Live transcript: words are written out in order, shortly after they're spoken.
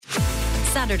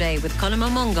Saturday with Colm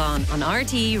O'Mungan on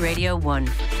RTE Radio 1.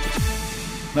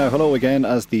 Now, hello again.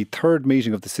 As the third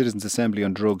meeting of the Citizens' Assembly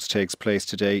on Drugs takes place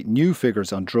today, new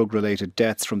figures on drug-related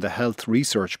deaths from the Health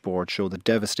Research Board show the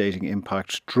devastating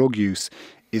impact drug use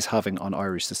is having on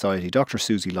Irish society. Dr.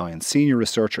 Susie Lyons, Senior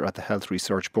Researcher at the Health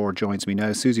Research Board, joins me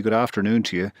now. Susie, good afternoon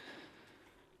to you.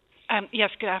 Yes,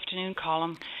 good afternoon,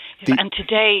 Colm. And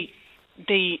today,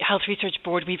 the Health Research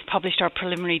Board, we've published our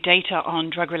preliminary data on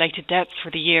drug-related deaths for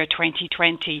the year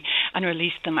 2020 and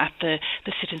released them at the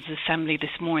Citizens' Assembly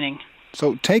this morning.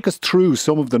 So take us through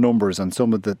some of the numbers and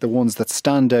some of the ones that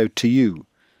stand out to you.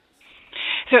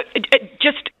 So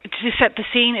just to set the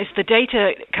scene, is the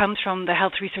data comes from the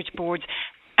Health Research Board's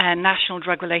National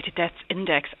Drug-Related Deaths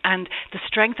Index, and the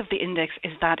strength of the index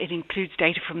is that it includes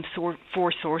data from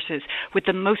four sources, with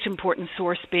the most important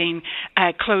source being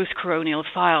closed coronial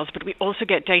files. But we also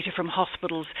get data from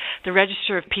hospitals, the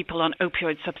Register of People on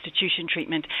Opioid Substitution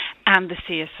Treatment, and the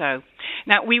CSO.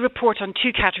 Now, we report on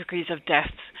two categories of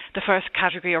deaths. The first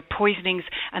category are poisonings,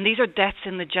 and these are deaths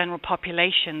in the general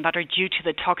population that are due to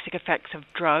the toxic effects of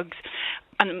drugs.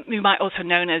 And we might also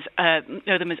know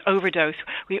them as overdose.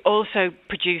 We also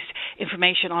produce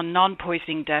information on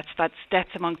non-poisoning deaths. That's deaths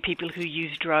among people who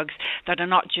use drugs that are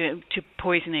not due to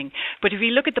poisoning. But if we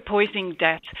look at the poisoning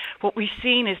deaths, what we've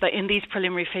seen is that in these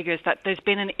preliminary figures that there's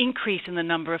been an increase in the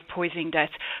number of poisoning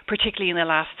deaths, particularly in the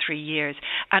last 3 years.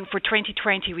 And for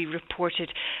 2020, we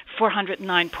reported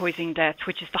 409 poisoning deaths,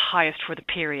 which is the highest for the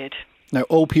period. Now,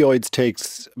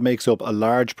 opioids makes up a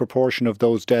large proportion of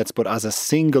those deaths, but as a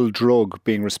single drug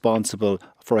being responsible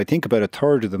for, I think, about a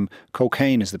third of them,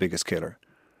 cocaine is the biggest killer.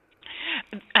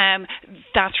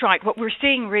 That's right. What we're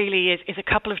seeing really is a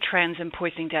couple of trends in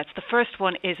poisoning deaths. The first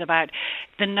one is about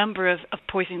the number of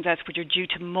poisoning deaths which are due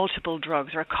to multiple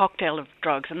drugs or a cocktail of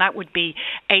drugs, and that would be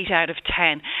 8 out of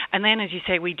 10. And then, as you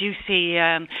say, we do see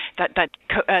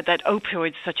that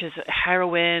opioids such as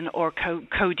heroin or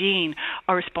codeine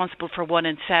are responsible for 1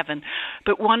 in 7.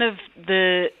 But one of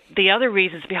the other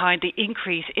reasons behind the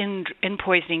increase in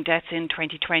poisoning deaths in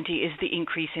 2020 is the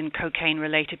increase in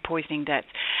cocaine-related poisoning deaths.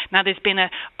 Now, there's been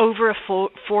over a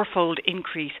fourfold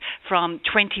increase from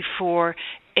 24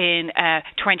 in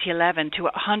 2011 to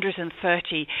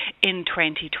 130 in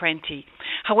 2020.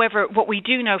 However, what we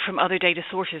do know from other data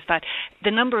sources that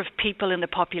the number of people in the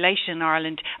population in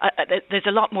Ireland, there's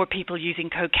a lot more people using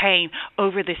cocaine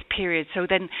over this period. So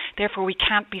then, therefore, we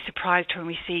can't be surprised when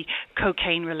we see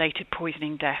cocaine-related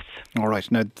poisoning deaths. All right.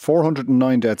 Now,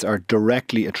 409 deaths are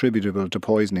directly attributable to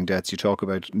poisoning deaths. You talk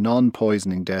about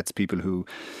non-poisoning deaths, people who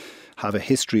have a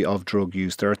history of drug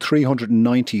use. There are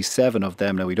 397 of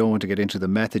them. Now, we don't want to get into the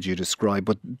method you describe,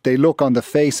 but they look on the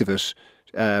face of it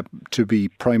to be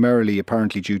primarily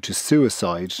apparently due to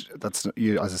suicide. That's,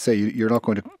 as I say, you're not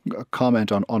going to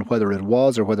comment on whether it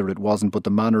was or whether it wasn't, but the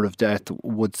manner of death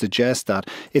would suggest that.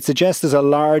 It suggests there's a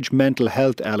large mental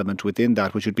health element within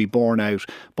that, which would be borne out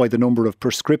by the number of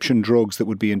prescription drugs that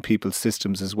would be in people's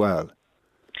systems as well.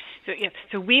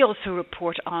 So we also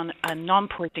report on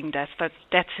non-poisoning deaths. That's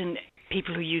deaths in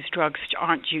people who use drugs which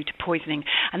aren't due to poisoning,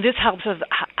 and this helps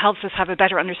us have a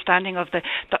better understanding of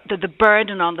the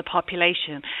burden on the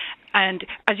population. And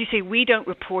as you say, we don't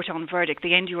report on verdict.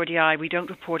 The NDRDI, we don't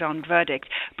report on verdict,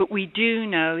 but we do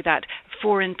know that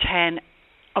 4 in 10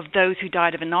 of those who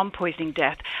died of a non-poisoning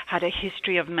death had a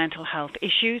history of mental health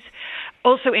issues.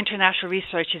 Also, international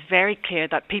research is very clear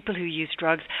that people who use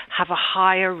drugs have a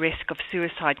higher risk of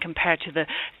suicide compared to the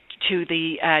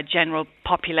general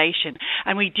population.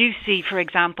 And we do see, for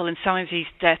example, in some of these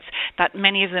deaths that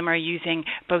many of them are using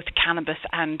both cannabis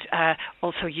and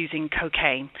also using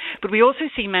cocaine. But we also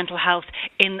see mental health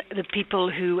in the people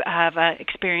who have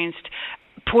experienced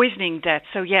poisoning deaths.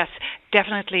 So yes,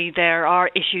 definitely there are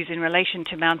issues in relation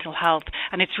to mental health,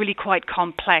 and it's really quite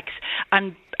complex.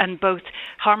 And both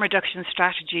harm reduction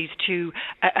strategies to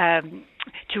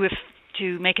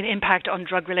make an impact on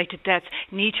drug-related deaths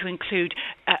need to include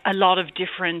a lot of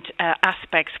different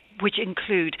aspects, which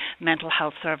include mental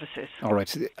health services. All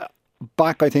right.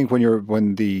 Back, I think, when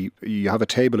you have a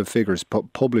table of figures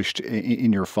published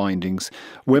in your findings,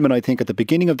 women, I think, at the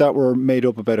beginning of that were made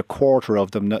up about a quarter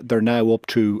of them. They're now up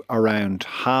to around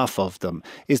half of them.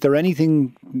 Is there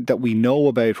anything that we know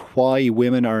about why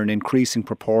women are an increasing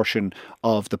proportion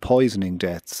of the poisoning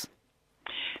deaths?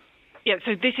 Yeah,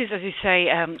 so this is, as you say,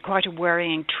 quite a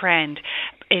worrying trend.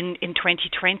 In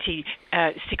 2020,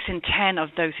 6 in 10 of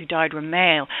those who died were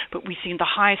male, but we've seen the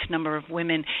highest number of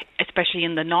women, especially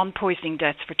in the non-poisoning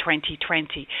deaths for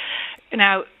 2020.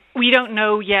 Now, we don't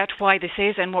know yet why this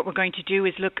is, and what we're going to do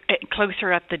is look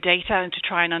closer at the data and to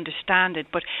try and understand it.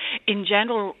 But in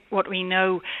general, what we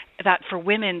know that for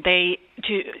women,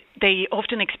 they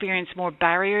often experience more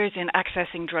barriers in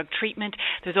accessing drug treatment.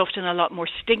 There's often a lot more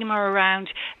stigma around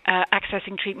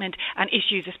accessing treatment, and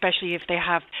issues, especially if they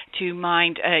have to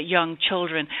mind young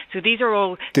children. So these are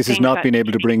all. This is not being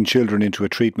able to bring children into a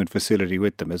treatment facility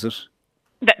with them, is it?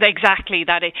 Exactly,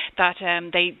 that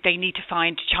they need to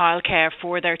find childcare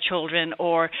for their children,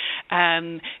 or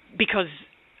because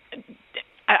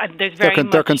there's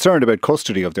they're concerned about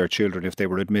custody of their children. If they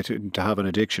were admitted to have an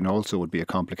addiction, also would be a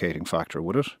complicating factor,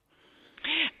 would it?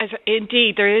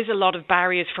 Indeed, there is a lot of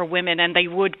barriers for women, and they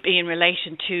would be in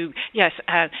relation to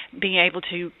being able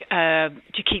to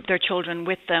keep their children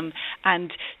with them.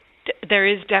 And there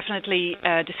is definitely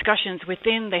discussions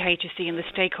within the HSE and the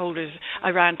stakeholders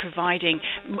around providing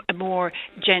more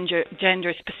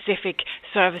gender-specific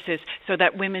services, so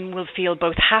that women will feel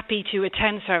both happy to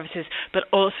attend services, but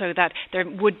also that there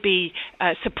would be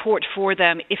support for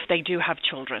them if they do have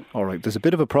children. All right, there's a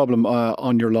bit of a problem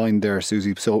on your line there,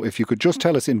 Susie. So if you could just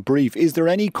tell us in brief, is there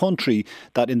any country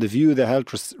that in the view of the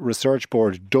Health Research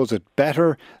Board does it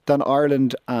better than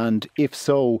Ireland? And if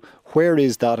so, where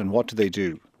is that and what do they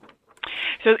do?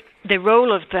 So the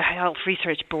role of the Health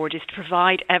Research Board is to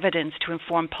provide evidence to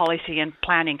inform policy and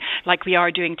planning, like we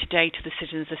are doing today to the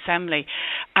Citizens' Assembly,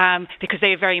 because they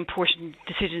have very important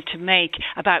decisions to make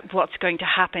about what's going to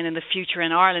happen in the future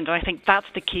in Ireland. And I think that's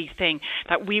the key thing,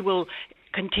 that we will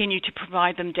continue to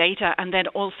provide them data and then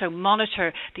also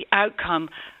monitor the outcome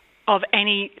of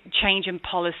any change in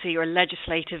policy or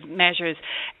legislative measures,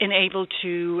 able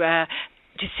to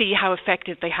see how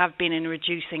effective they have been in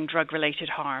reducing drug-related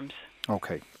harms.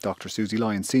 OK. Dr. Susie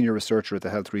Lyons, Senior Researcher at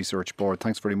the Health Research Board,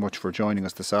 thanks very much for joining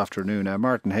us this afternoon.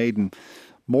 Martin Heydon,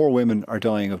 more women are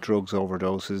dying of drugs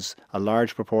overdoses. A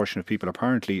large proportion of people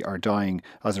apparently are dying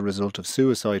as a result of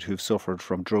suicide who've suffered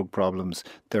from drug problems.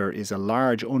 There is a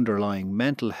large underlying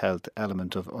mental health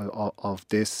element of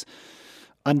this,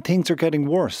 and things are getting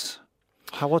worse.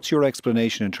 What's your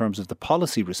explanation in terms of the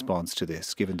policy response to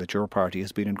this, given that your party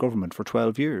has been in government for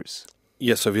 12 years?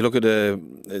 Yes, so if you look at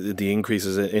the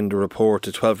increases in the report,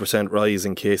 a 12% rise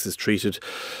in cases treated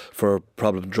for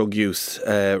problem drug use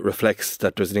reflects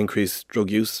that there's an increased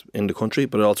drug use in the country,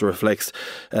 but it also reflects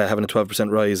having a 12%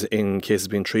 rise in cases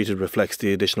being treated reflects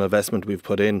the additional investment we've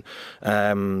put in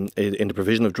the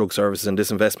provision of drug services, and this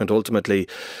investment ultimately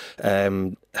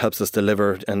helps us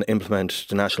deliver and implement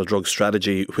the National Drug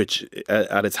Strategy, which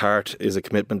at its heart is a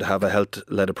commitment to have a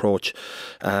health-led approach.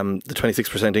 The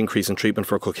 26% increase in treatment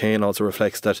for cocaine also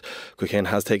reflects that cocaine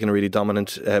has taken a really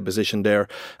dominant position there,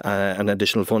 and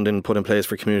additional funding put in place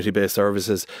for community-based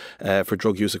services for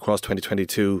drug use across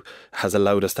 2022 has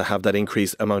allowed us to have that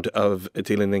increased amount of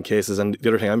dealing in cases. And the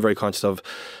other thing I'm very conscious of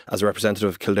as a representative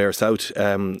of Kildare South,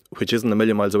 which isn't a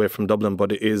million miles away from Dublin,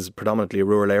 but it is predominantly a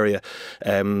rural area.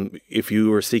 If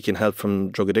you are seeking help from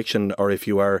drug addiction, or if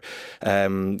you are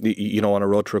on a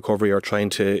road to recovery or trying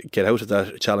to get out of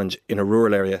that challenge in a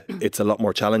rural area, it's a lot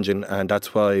more challenging, and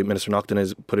that's why Minister Naughton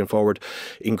is putting forward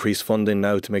increased funding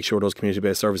now to make sure those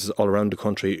community-based services all around the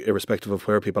country, irrespective of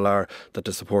where people are, that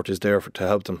the support is there to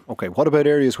help them. OK, what about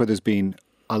areas where there's been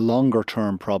a longer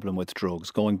term problem with drugs,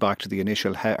 going back to the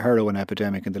initial heroin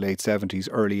epidemic in the late 70s,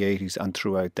 early 80s and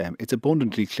throughout them? It's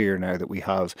abundantly clear now that we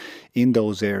have in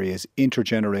those areas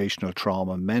intergenerational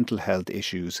trauma, mental health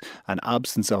issues, an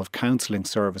absence of counselling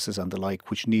services and the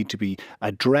like, which need to be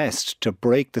addressed to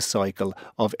break the cycle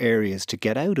of areas to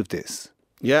get out of this.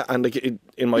 Yeah, and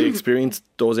in my experience,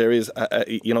 those areas,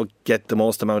 get the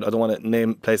most amount. I don't want to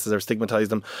name places or stigmatise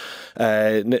them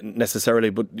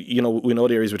necessarily, but, we know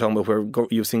the areas we're talking about where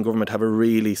you've seen government have a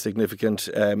really significant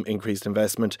increased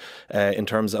investment in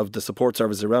terms of the support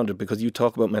services around it, because you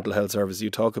talk about mental health services, you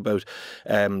talk about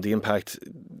the impact,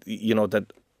 that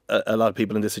a lot of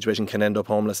people in this situation can end up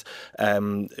homeless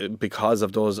because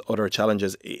of those other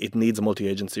challenges. It needs a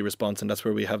multi-agency response, and that's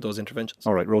where we have those interventions.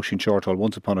 All right, Roisin Shorthall,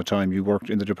 once upon a time you worked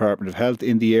in the Department of Health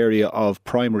in the area of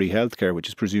primary healthcare, which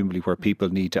is presumably where people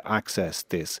need to access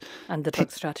this. And the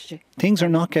drug strategy. Things are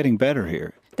not getting better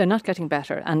here. They're not getting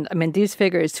better. And I mean, these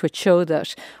figures which show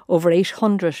that over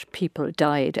 800 people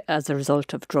died as a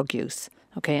result of drug use.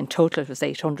 Okay, in total it was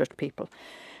 800 people.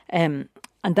 And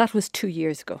that was 2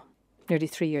 years ago. Nearly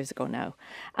 3 years ago now.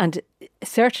 And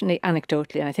certainly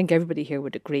anecdotally, and I think everybody here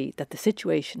would agree, that the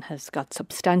situation has got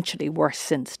substantially worse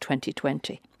since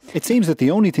 2020. It seems that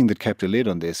the only thing that kept a lid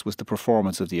on this was the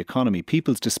performance of the economy.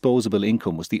 People's disposable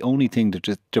income was the only thing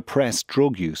that depressed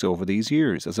drug use over these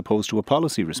years, as opposed to a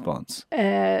policy response.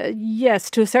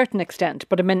 Yes, to a certain extent.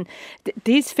 But I mean,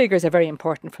 these figures are very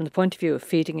important from the point of view of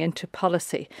feeding into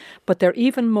policy, but they're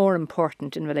even more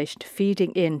important in relation to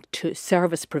feeding into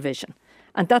service provision.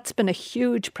 And that's been a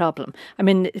huge problem. I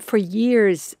mean, for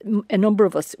years, a number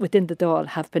of us within the Dáil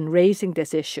have been raising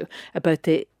this issue about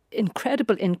the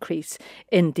incredible increase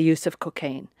in the use of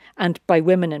cocaine, and by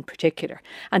women in particular.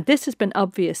 And this has been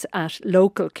obvious at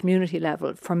local community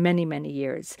level for many, many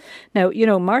years. Now,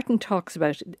 Martin talks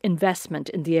about investment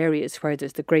in the areas where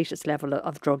there's the greatest level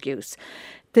of drug use.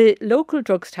 The local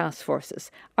drugs task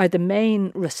forces are the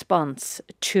main response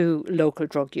to local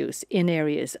drug use in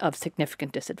areas of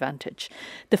significant disadvantage.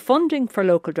 The funding for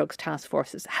local drugs task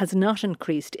forces has not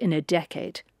increased in a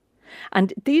decade.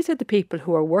 And these are the people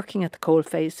who are working at the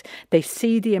coalface. They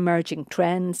see the emerging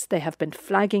trends. They have been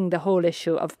flagging the whole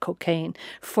issue of cocaine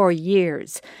for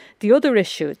years. The other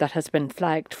issue that has been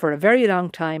flagged for a very long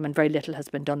time and very little has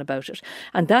been done about it,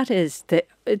 and that is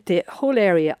the whole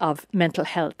area of mental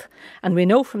health. And we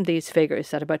know from these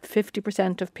figures that about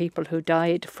 50% of people who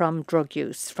died from drug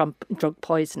use, from drug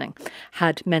poisoning,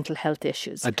 had mental health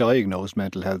issues. A diagnosed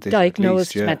mental health issue.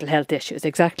 Diagnosed mental health issues,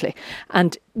 exactly.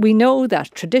 And we know that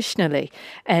traditionally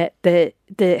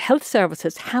the health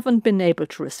services haven't been able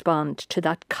to respond to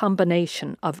that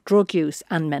combination of drug use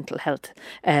and mental health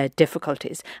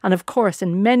difficulties. And of course,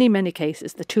 in many, many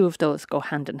cases, the two of those go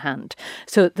hand in hand.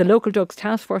 So the local drugs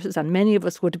task forces and many of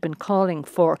us would have been calling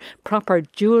for proper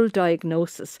dual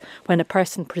diagnosis when a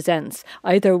person presents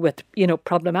either with,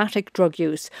 problematic drug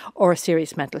use or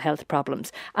serious mental health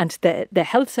problems. And the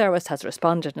health service has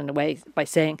responded in a way by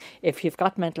saying, if you've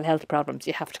got mental health problems,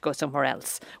 you have to go somewhere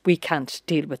else. We can't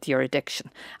deal with your addiction.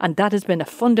 And that has been a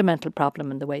fundamental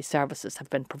problem in the way services have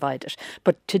been provided.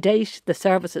 But to date, the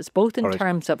services, both in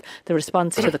terms of the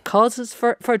response to the causes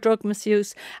for drug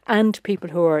misuse and people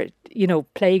who are,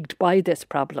 plagued by this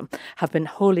problem, have been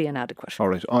wholly inadequate. All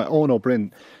right. Eoin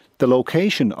O'Brien, the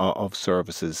location of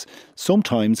services,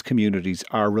 sometimes communities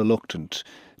are reluctant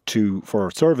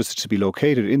for services to be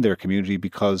located in their community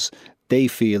because they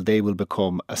feel they will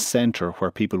become a centre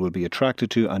where people will be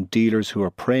attracted to, and dealers who are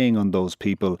preying on those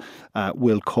people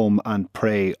will come and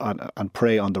prey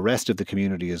on the rest of the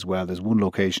community as well. There's one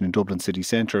location in Dublin city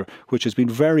centre which has been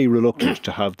very reluctant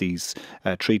to have these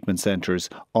treatment centres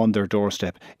on their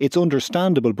doorstep. It's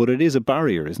understandable, but it is a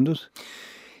barrier, isn't it?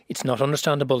 It's not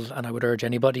understandable, and I would urge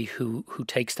anybody who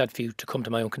takes that view to come to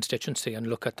my own constituency and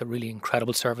look at the really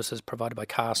incredible services provided by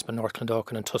CASP and North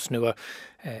Clondalkin and Tusnua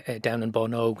down in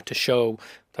Bonogue to show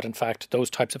that in fact those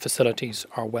types of facilities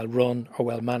are well run or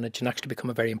well managed and actually become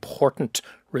a very important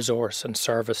resource and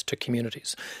service to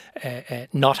communities.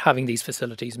 Not having these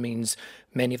facilities means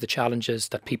many of the challenges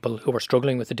that people who are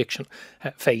struggling with addiction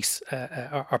face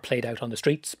are played out on the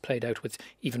streets, played out with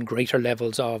even greater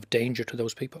levels of danger to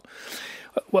those people.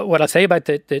 What I'll say about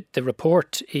the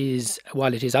report is,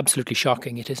 while it is absolutely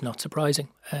shocking, it is not surprising.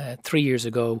 3 years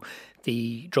ago,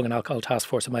 the Drug and Alcohol Task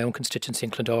Force in my own constituency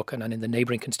in Clondalkin and in the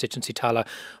neighbouring constituency Tala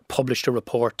published a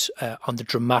report on the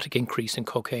dramatic increase in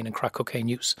cocaine and crack cocaine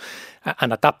use.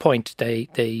 And at that point, they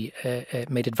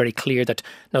made it very clear that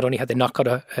not only had they not got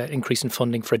an increase in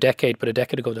funding for a decade, but a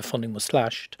decade ago the funding was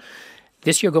slashed.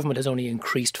 This year, government has only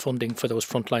increased funding for those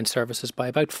frontline services by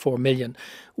about 4 million.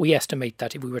 We estimate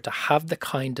that if we were to have the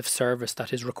kind of service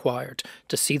that is required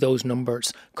to see those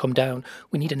numbers come down,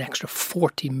 we need an extra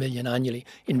 40 million annually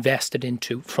invested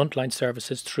into frontline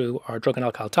services through our drug and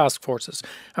alcohol task forces,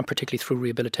 and particularly through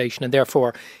rehabilitation. And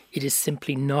therefore, it is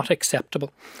simply not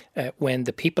acceptable when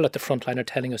the people at the frontline are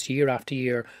telling us year after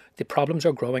year the problems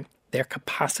are growing. Their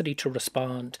capacity to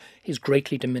respond is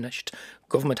greatly diminished.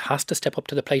 Government has to step up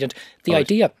to the plate. And the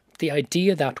idea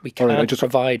that we can't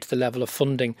provide the level of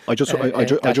funding I just want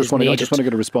to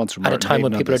get a response from Martin at a time Heydon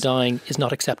when people are dying is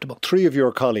not acceptable. 3 of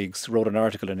your colleagues wrote an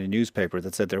article in a newspaper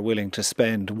that said they're willing to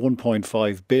spend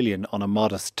 1.5 billion on a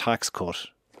modest tax cut.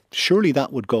 Surely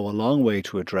that would go a long way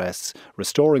to address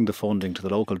restoring the funding to the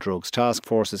local drugs task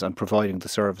forces and providing the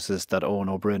services that Eoin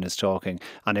O'Brien is talking.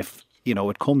 And if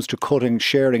it comes to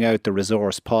sharing out the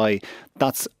resource pie,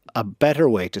 that's a better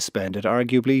way to spend it,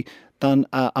 arguably, than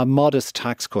a modest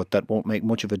tax cut that won't make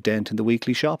much of a dent in the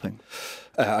weekly shopping.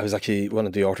 I was actually one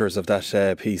of the authors of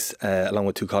that piece, along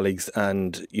with two colleagues,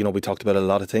 and we talked about a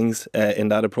lot of things in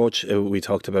that approach. We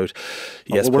talked about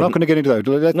we're not going to get into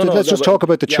that. Let's just talk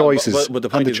about the choices. But the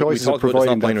point and the choices we of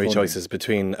providing about binary that choices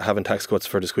between having tax cuts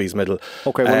for the squeeze middle,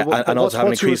 okay, and also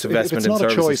having increased investment in services. If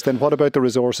it's not a choice, then what about the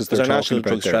resources they're talking about? Our national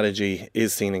drug strategy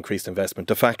is seeing increased investment.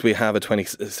 The fact we have a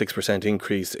 26%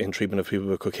 increase in treatment of people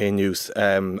with cocaine use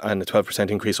and a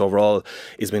 12% increase overall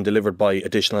is being delivered by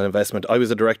additional investment. I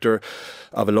was a director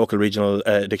of a local regional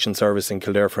addiction service in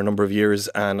Kildare for a number of years,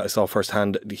 and I saw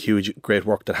firsthand the huge, great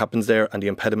work that happens there and the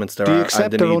impediments there are. Do you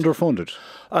accept they're underfunded?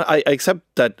 I accept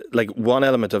that, like, one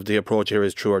element of the approach here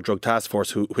is through our drug task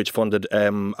force, which funded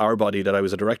our body that I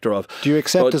was a director of. Do you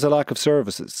accept there's a lack of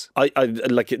services? I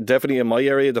like, definitely in my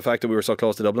area, the fact that we were so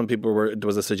close to Dublin, there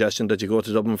was a suggestion that you go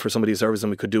to Dublin for some of these services,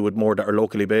 and we could do it more that are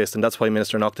locally based, and that's why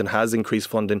Minister Naughton has increased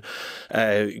funding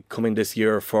coming this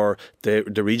year for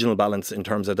the regional balance in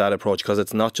terms of that approach, because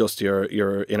it's not just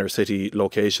your inner city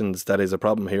locations that is a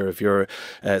problem here. If you're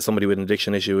somebody with an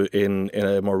addiction issue in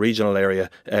a more regional area,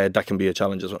 that can be a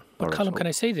challenge as well. But Colm, can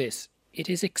I say this? It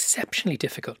is exceptionally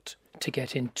difficult to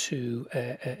get into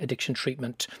addiction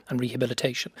treatment and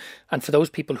rehabilitation. And for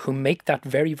those people who make that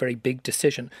very, very big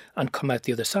decision and come out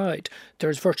the other side,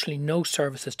 there's virtually no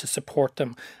services to support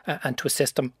them and to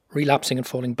assist them relapsing and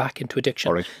falling back into addiction.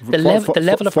 All right. The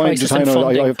level of crisis and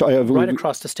funding right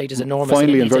across the state is enormous.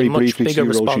 Finally, and very a much briefly, bigger to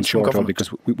you, Roisin, response from Shorthall, government.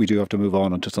 because we do have to move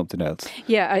on to something else.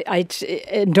 Yeah, I'd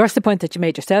endorse the point that you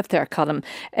made yourself there, Colm,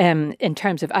 in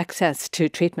terms of access to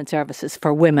treatment services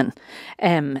for women.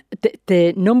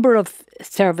 The number of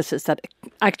services that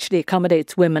actually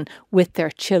accommodates women with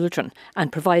their children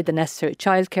and provide the necessary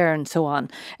childcare and so on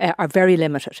are very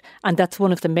limited. And that's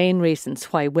one of the main reasons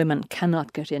why women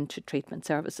cannot get into treatment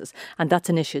services. And that's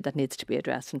an issue that needs to be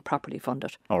addressed and properly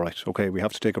funded. All right, OK, we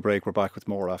have to take a break. We're back with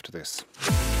more after this.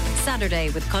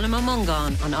 Saturday with Colm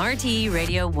O'Mungan on RTE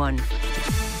Radio 1.